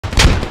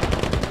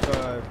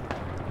5.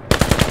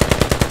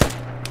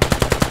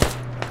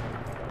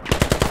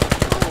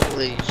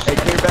 Holy shit. Hey,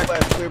 clear back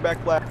left, clear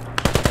back left.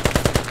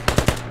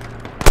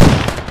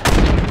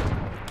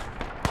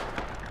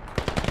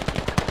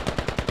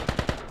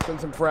 Send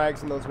some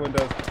frags in those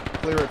windows.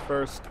 Clear it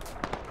first.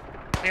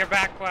 Clear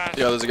back flash.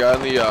 Yeah, there's a guy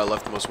in the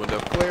leftmost window.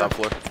 Clear. Top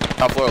floor.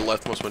 Top floor,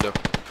 leftmost window.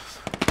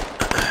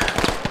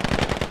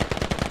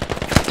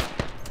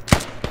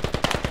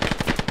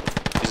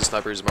 He's a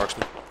sniper, he's a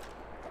marksman.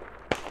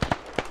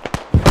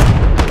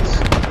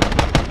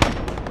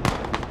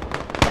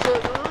 What's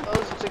going on? Oh,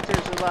 looks like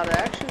there's a lot of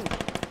action.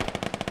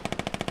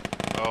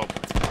 Oh.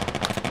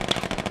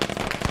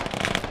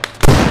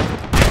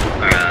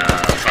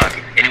 Fuck.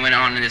 Anyone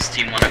on this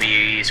team want to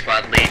be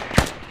squad lead?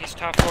 He's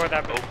top floor of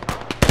that boat.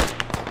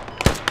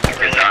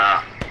 Because,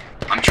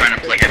 I'm trying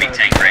to play heavy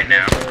tank right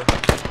now.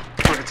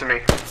 Give it to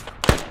me.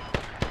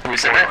 Who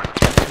said that?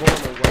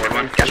 Forward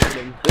one. Gotcha.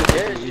 Who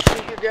cares? You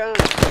shoot your gun.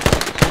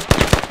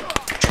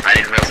 I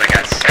didn't realize I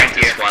got sent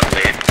to squad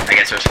lead. I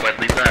guess our squad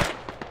lead left.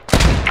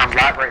 I'm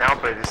live right now,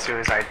 but as soon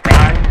as I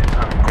die,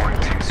 I'm going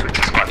to switch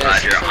to squad.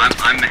 Roger.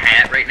 I'm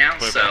hat right now,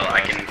 so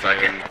I can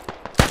fucking...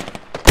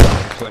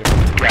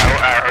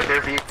 Yeah, are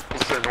there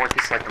vehicles to the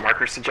northeast like the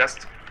markers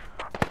suggest?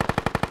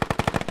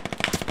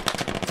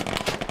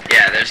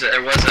 Yeah, there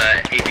was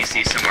a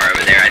APC somewhere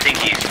over there. I think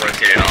he's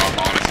rotated off,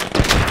 honestly.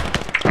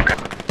 Okay.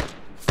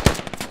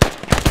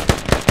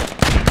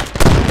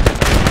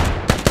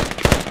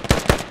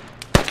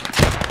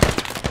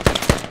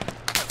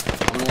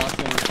 I'm the last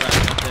one with track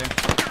up there.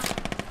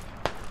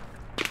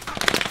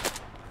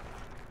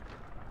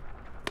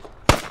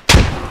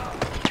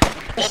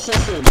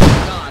 Oh my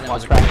god, that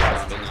was a great shot.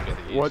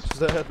 What just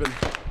happened?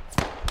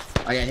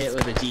 I got hit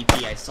with a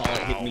DP, I saw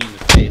it hit me in the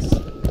face. Oh,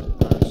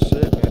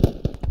 shit,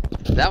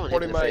 man. That one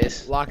hit in the my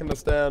face. locking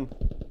us down.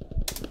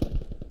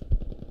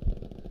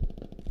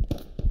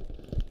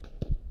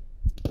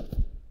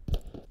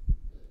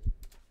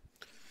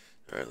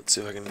 Alright, let's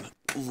see if I can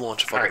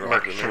launch a Alright, fucking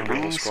Mark, rocket.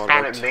 can we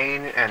spawn at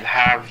main and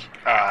have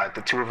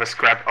the two of us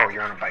grab... Oh,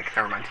 you're on a bike,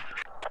 never mind.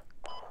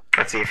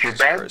 Let's see, if you're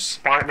dead,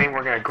 spawn at main,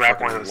 we're gonna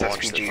grab one of those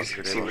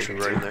SPGs. See what we can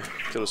right in do. there.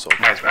 Kill us all.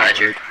 Nice,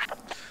 Roger.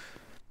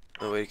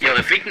 No way. Yo,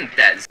 if we can get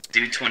that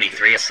do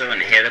 23 also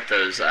and hit up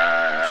those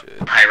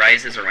high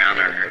rises around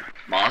our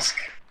mosque,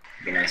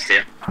 it'd be nice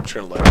too. I'm just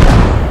gonna let him.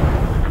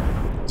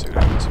 See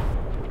what happens.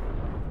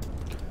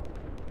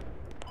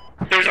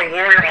 There's a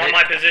warrior on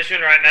my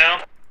position right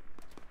now.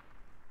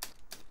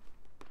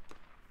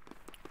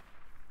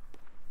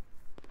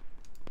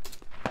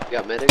 You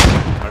got medics? I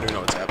don't even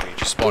know what's happening.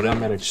 Just spawned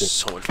in.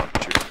 So much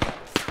fucking shooting.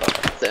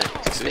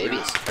 Thanks, maybe.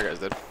 That guy's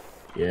dead.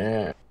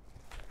 Yeah.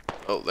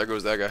 Oh, there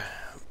goes that guy.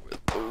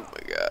 Oh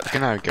my god.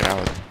 Get out, get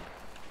out.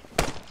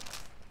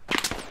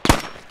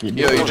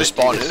 Yo, you just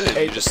spawned in and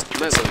you just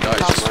instantly died.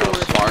 Just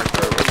far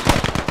forever.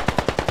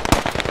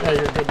 Yeah,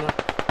 you're good now.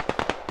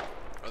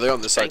 Are they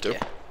on this side too?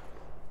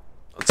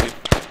 Let's see.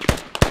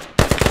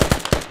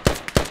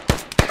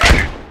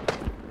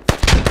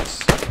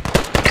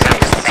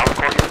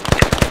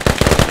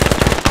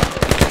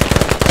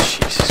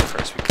 Jesus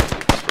Christ, we can't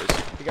leave this place.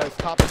 You guys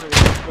top of this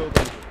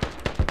building.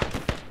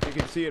 You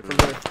can see it from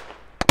there.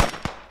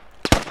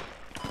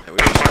 Yeah, we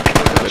just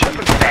Check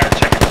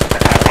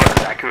that mark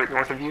is accurate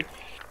north of you.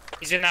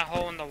 He's in that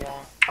hole in the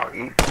wall. Oh,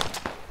 you...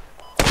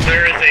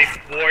 There is a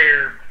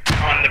warrior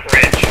on the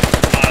bridge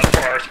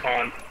for our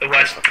spawn. The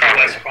west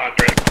spawn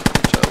bridge.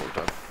 chat all the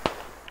time.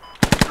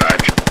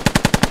 Roger.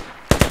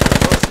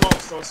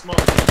 Don't smoke.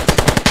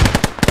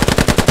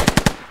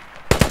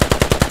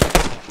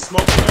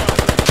 Smoke it out.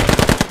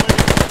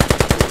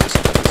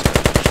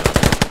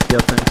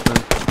 Yeah, thanks, man.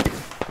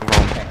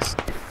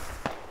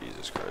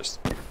 Jesus Christ.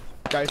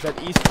 Guys, that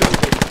east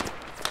building.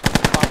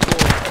 Top floor.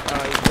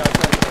 You guys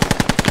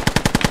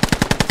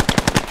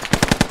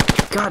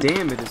God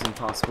damn, it is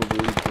impossible to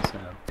leave this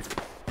now.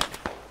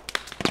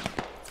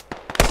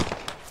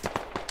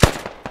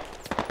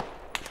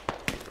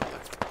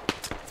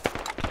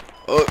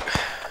 Oh.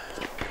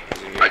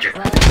 Roger.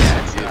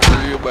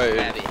 Real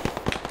bad.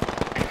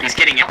 He's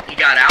getting out. He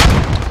got out.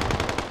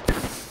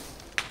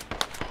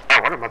 Oh,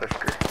 what a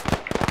motherfucker.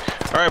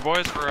 Alright,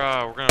 boys, we're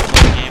gonna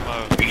play a game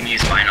of. We can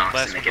use Binox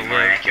Last to make with it the more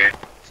live. accurate.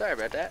 Sorry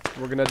about that.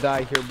 We're gonna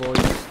die here, boys.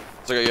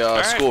 It's like a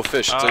Alright. school of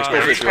fish. It's like a school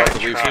of fish. We have to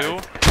leave. 2,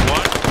 1,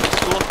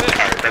 school of fish.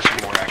 Alright, that should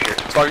be more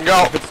accurate. Fucking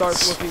go! If it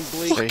starts looking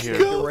bleak, Stay hit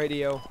here. the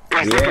radio.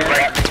 Yeah.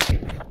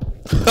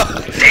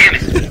 Damn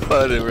it!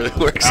 That didn't really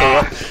work so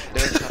well.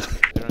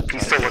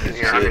 He's still looking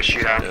here. I'm gonna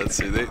shoot Yeah, out. let's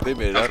see. They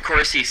made it Of up.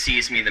 course he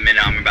sees me the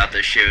minute I'm about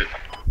to shoot.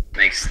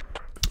 Makes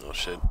Oh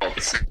shit.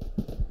 bolts.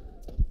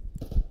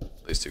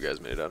 These two guys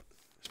made it up,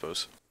 I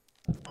suppose.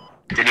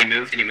 Did he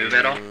move? Did he move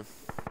at all?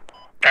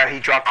 He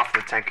dropped off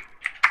the tank.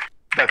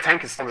 The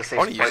tank is still the I same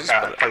want to use place, this,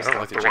 but I place don't the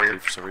like the warrior.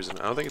 Jet for some reason.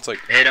 I don't think it's like.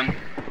 Hit him.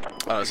 I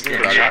don't know, it's Good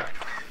about shot.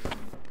 it.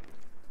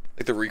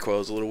 Like the recoil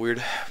is a little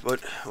weird, but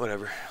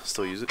whatever. I'll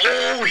still use it.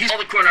 Oh, he's all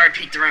the corner I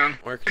peeked around.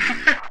 Mark.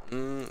 Yeah,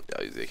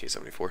 I'll use the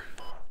AK-74.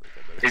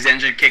 His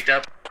engine kicked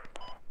up.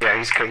 Yeah,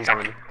 he's coming.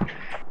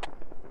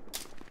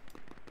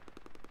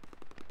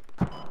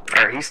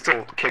 Alright, he's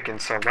still kicking,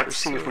 so let's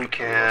see if we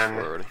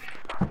can...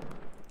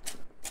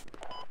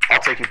 I'll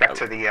take you back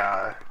to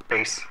the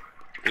base.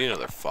 We need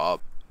another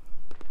fob.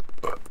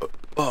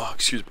 Oh,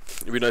 excuse me.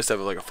 It'd be nice to have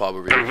like a fob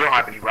over We here. don't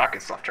have any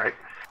rockets left, right?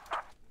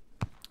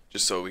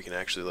 Just so we can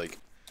actually like...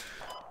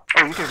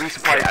 Oh, you can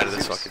resupply Get out out of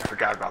this this. fucking...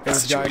 Forgot about that.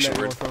 There's a guy in situation that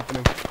weird. north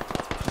opening.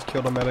 Just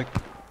killed a medic.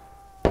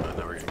 Now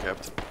we're getting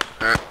capped.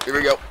 Alright, here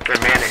we go. They're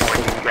manning when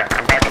you... Yeah,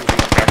 come back and resupply.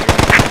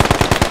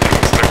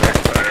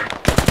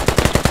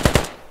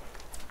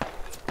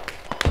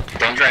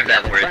 Don't drive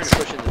that where Trying it's... to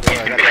push in the door.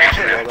 I got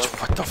a though.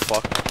 What the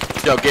fuck?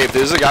 Yo, Gabe,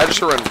 there's a guy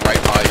just running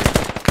right by you.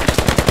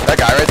 That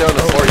guy right there on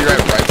the floor, he ran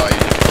right by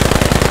you.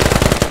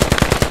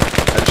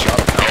 I just shot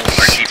him. Oh,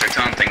 our teeth are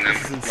taunting them.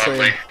 This is insane.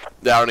 Lovely.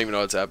 Yeah, I don't even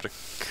know what's happening.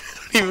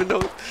 I don't even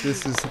know.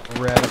 This is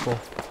radical.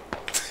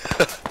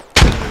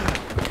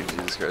 Fucking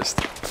Jesus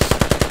Christ.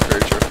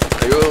 Very true.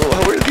 Hey,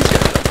 where did these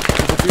guys go?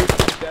 There's a dude in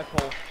the death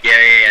hole.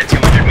 Yeah.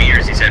 200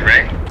 meters, he said,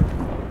 right?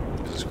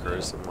 Jesus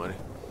Christ almighty.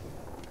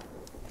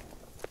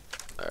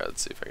 Alright,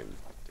 let's see if I can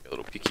take a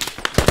little peeky.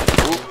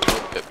 Ooh,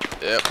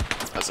 yep,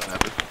 that's not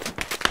happening.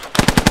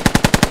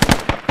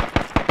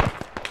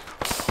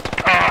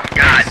 Oh,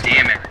 god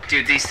damn it.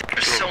 Dude, these things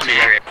are so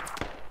near.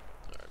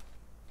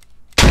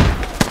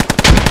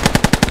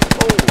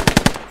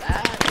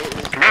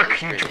 Look,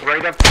 he's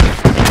right up...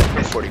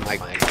 40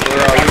 Mike. He's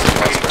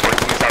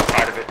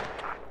outside of it.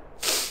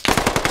 He's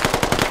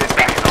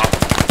backing off.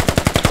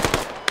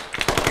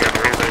 We have a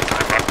little bit of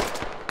time left.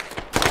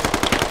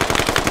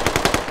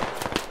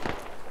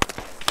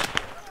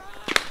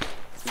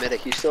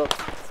 Medic, you still up?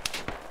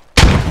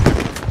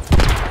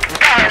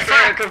 Ah,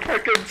 fuck the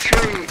fucking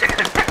tree!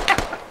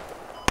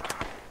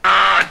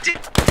 Ah, dude.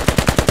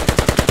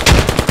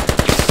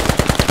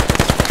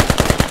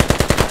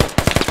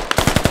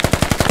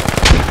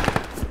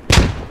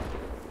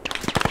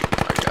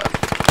 My god.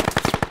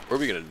 What are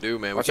we gonna do,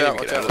 man? We Watch can't out,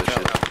 even get out of this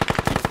shit.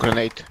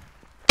 Grenade.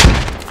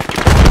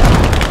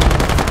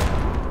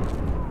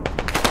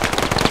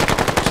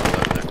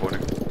 In that corner.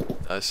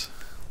 Nice.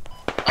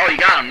 Oh, you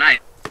got him, nice.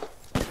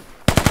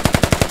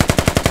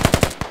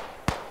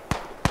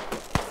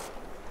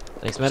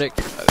 Thanks, medic.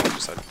 I think we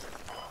just had...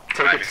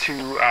 Take it to,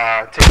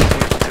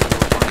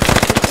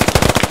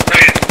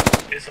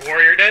 Wait, is the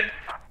warrior dead?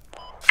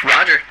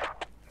 Roger.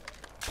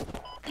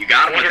 You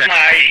got him with Wonder if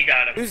that. my IE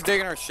got him. Who's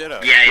digging our shit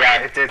up? Yeah,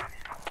 yeah, it did.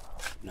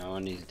 No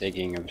one is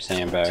digging a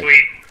sandbag.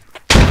 Sweet.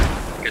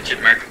 Good shit,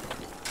 Merc.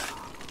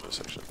 No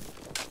section.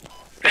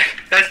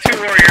 That's 2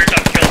 warriors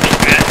I've killed this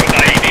match with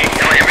IED.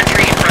 Oh,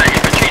 infantry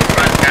in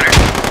front, gunner.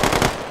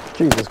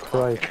 Jesus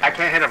Christ. I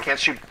can't hit him, can't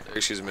shoot.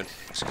 Excuse me.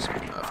 Excuse me.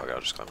 Oh, fuck, I'll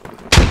just climb over.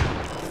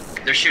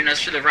 They're shooting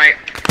us to the right.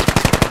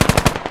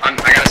 I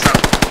gotta stop.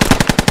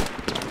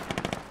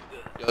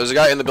 Yo, there's a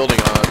guy in the building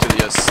to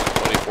the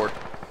S-24.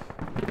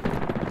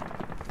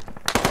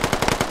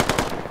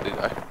 Did he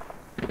die?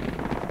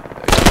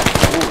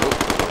 Ooh, nope.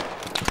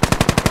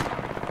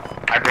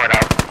 I brought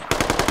out.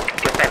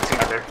 Get that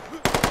together.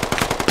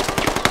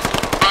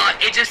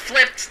 It just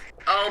flipped.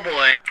 Oh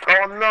boy.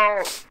 Oh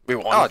no! We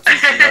won. Oh,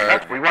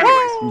 Alright. We won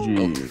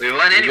anyways. We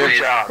won anyways. Good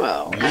job.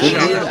 Wow. Good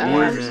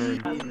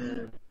job. Good.